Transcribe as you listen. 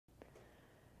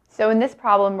So in this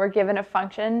problem, we're given a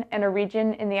function and a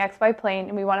region in the xy plane,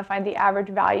 and we want to find the average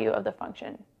value of the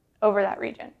function over that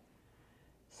region.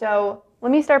 So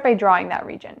let me start by drawing that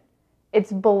region.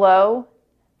 It's below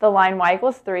the line y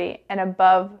equals 3 and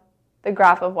above the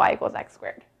graph of y equals x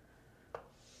squared.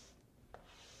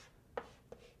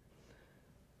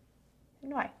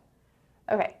 Why?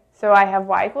 Okay, so I have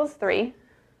y equals 3,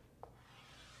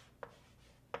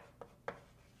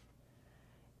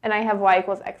 and I have y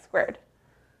equals x squared.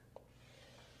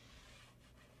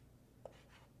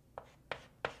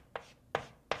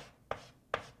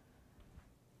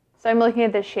 So I'm looking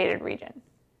at this shaded region.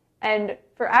 And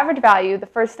for average value, the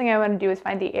first thing I want to do is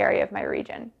find the area of my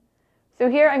region. So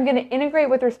here I'm going to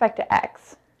integrate with respect to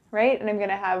x, right? And I'm going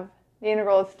to have the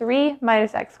integral of 3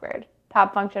 minus x squared,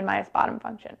 top function minus bottom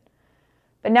function.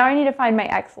 But now I need to find my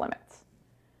x limits.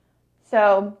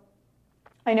 So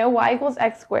I know y equals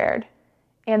x squared,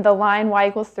 and the line y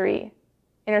equals 3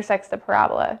 intersects the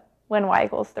parabola when y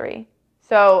equals 3.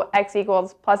 So x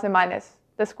equals plus and minus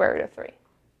the square root of 3.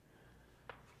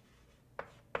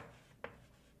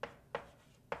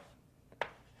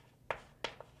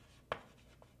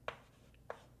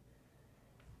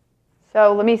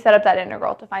 So let me set up that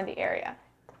integral to find the area.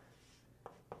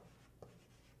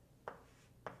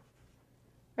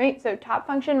 Right, so top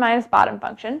function minus bottom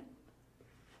function.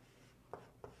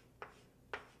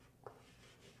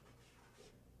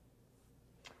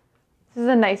 This is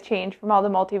a nice change from all the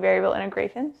multivariable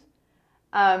integrations.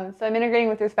 So I'm integrating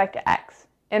with respect to x.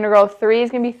 Integral of 3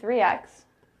 is going to be 3x.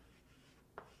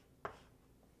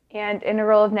 And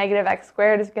integral of negative x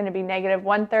squared is going to be negative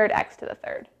 1/3 x to the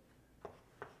third.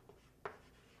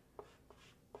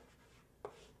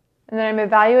 And then I'm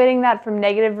evaluating that from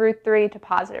negative root 3 to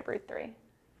positive root 3.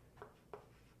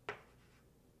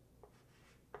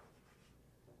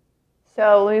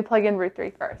 So let me plug in root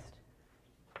 3 first.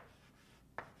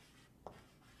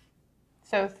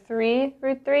 So 3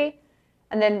 root 3,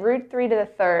 and then root 3 to the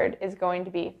third is going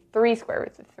to be 3 square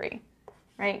roots of 3,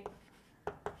 right?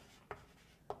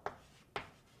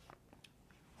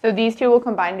 So these two will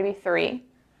combine to be 3.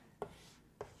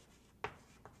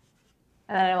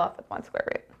 And then I'm left with 1 square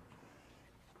root.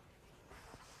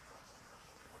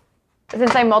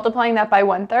 Since I'm multiplying that by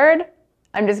 1/3,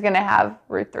 I'm just going to have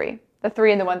root 3. The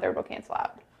 3 and the 1/3 will cancel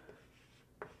out.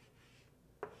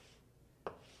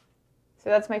 So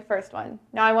that's my first one.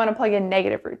 Now I want to plug in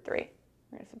negative root 3.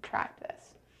 We're going to subtract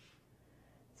this.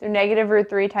 So negative root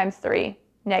 3 times 3,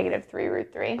 negative 3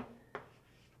 root 3.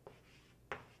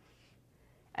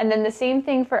 And then the same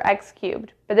thing for x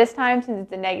cubed. But this time, since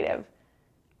it's a negative,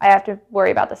 I have to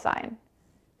worry about the sign.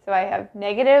 So I have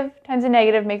negative times a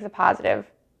negative makes a positive,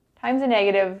 times a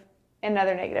negative, and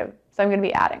another negative. So I'm going to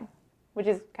be adding, which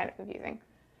is kind of confusing.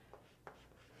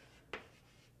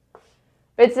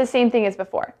 But it's the same thing as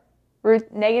before.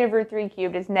 Negative root 3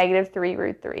 cubed is negative 3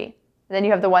 root 3. And then you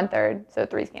have the 1/3, so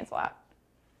 3's cancel out.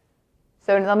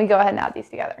 So let me go ahead and add these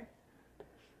together.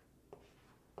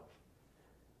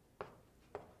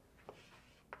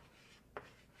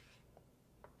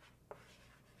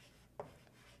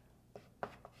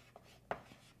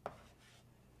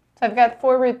 So I've got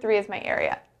 4 root 3 as my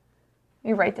area.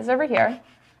 Let me write this over here.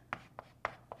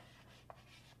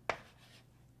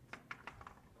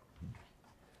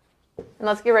 And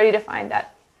let's get ready to find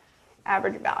that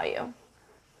average value.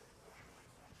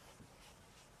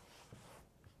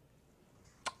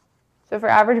 So for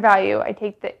average value, I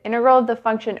take the integral of the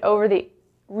function over the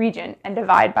region and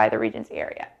divide by the region's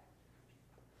area.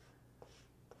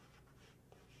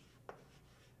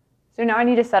 So now I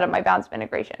need to set up my bounds of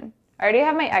integration. I already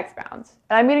have my x bounds,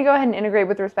 and I'm going to go ahead and integrate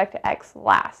with respect to x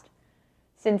last,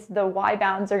 since the y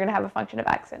bounds are going to have a function of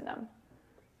x in them.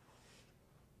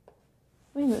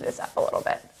 Let me move this up a little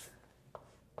bit.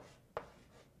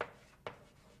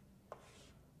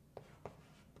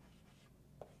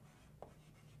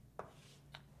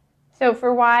 So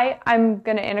for y, I'm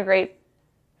going to integrate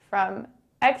from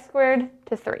x squared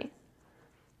to 3.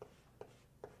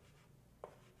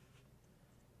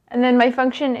 And then my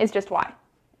function is just y.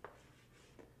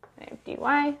 I have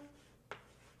dy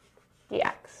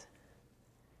dx.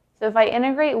 So if I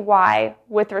integrate y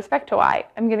with respect to y,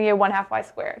 I'm going to get 1/2 y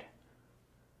squared.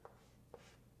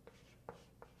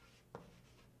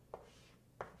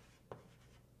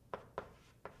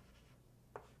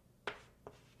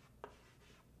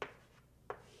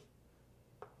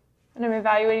 And I'm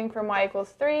evaluating from y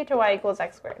equals 3 to y equals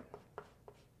x squared.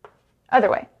 Other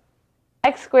way,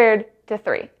 x squared to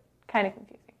 3. Kind of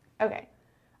confusing. Okay.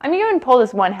 I'm going to go and pull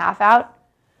this 1/2 out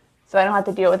so I don't have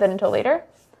to deal with it until later.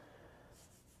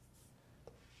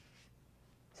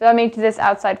 So that makes this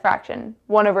outside fraction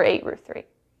 1/8 root 3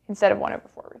 instead of 1 over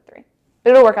 4 root 3. But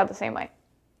it'll work out the same way.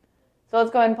 So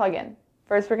let's go ahead and plug in.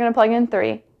 First, we're going to plug in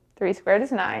 3. 3 squared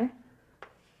is 9. And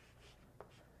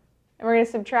we're going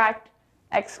to subtract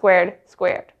x squared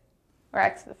squared, or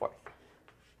x to the 4th.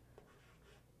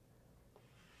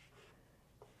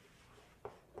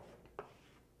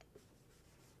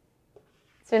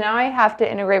 So now I have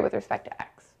to integrate with respect to x.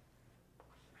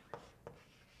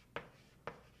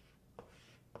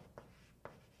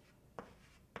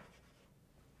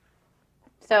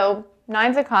 So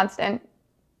 9's a constant.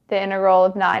 The integral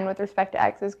of 9 with respect to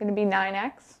x is going to be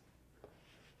 9x.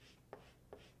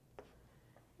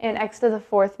 And x to the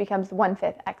 4th becomes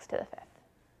 1/5 x to the 5th.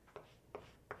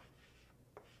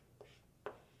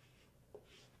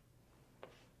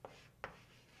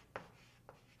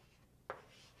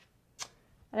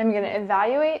 And I'm going to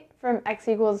evaluate from x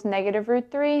equals negative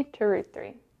root 3 to root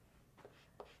 3.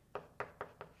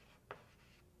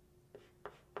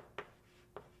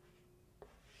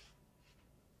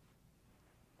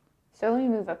 So let me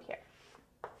move up here.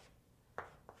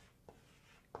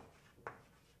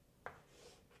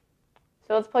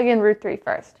 So let's plug in root 3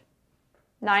 first.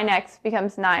 9x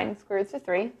becomes 9 square roots of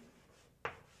 3.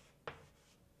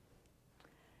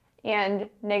 And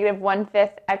negative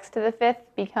 1/5 x to the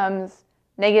 5th becomes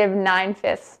negative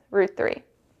 9/5 root 3.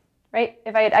 Right?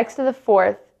 If I had x to the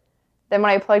 4th, then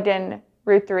when I plugged in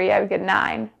root 3, I would get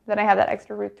 9. Then I have that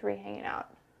extra root 3 hanging out.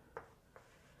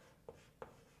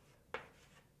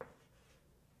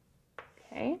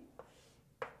 Okay.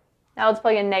 Now let's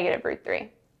plug in negative root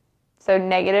 3. So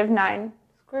negative 9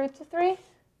 square roots of 3.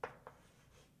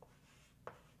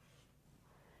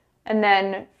 And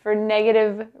then for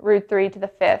negative root 3 to the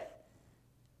 5th,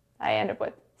 I end up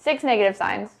with 6 negative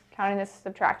signs, counting this as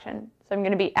subtraction. So I'm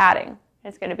going to be adding.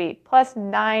 It's going to be plus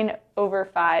 9 over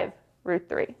 5 root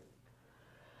 3.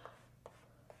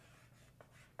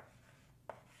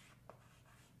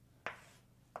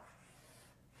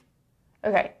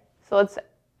 Okay, so let's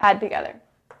add together.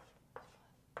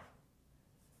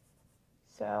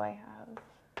 So I have,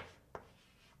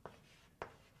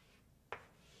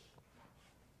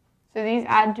 so these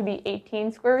add to be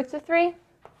 18 square roots of 3.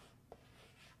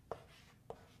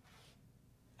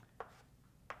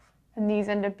 And these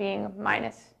end up being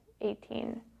minus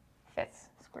 18/5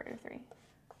 square root of 3.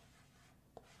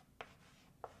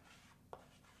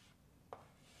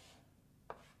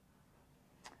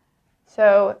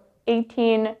 So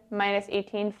 18 minus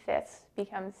 18/5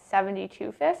 becomes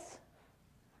 72/5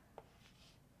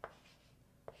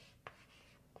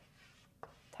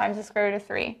 times the square root of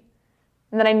 3.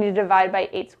 And then I need to divide by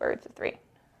 8 square roots of 3.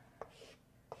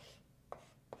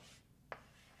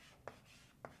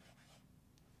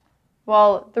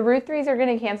 Well, the root 3's are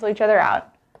going to cancel each other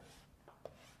out.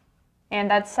 And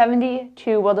that's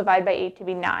 72 will divide by 8 to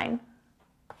be 9.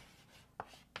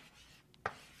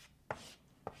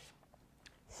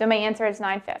 So my answer is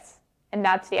 9/5. And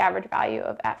that's the average value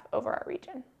of f over our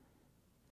region.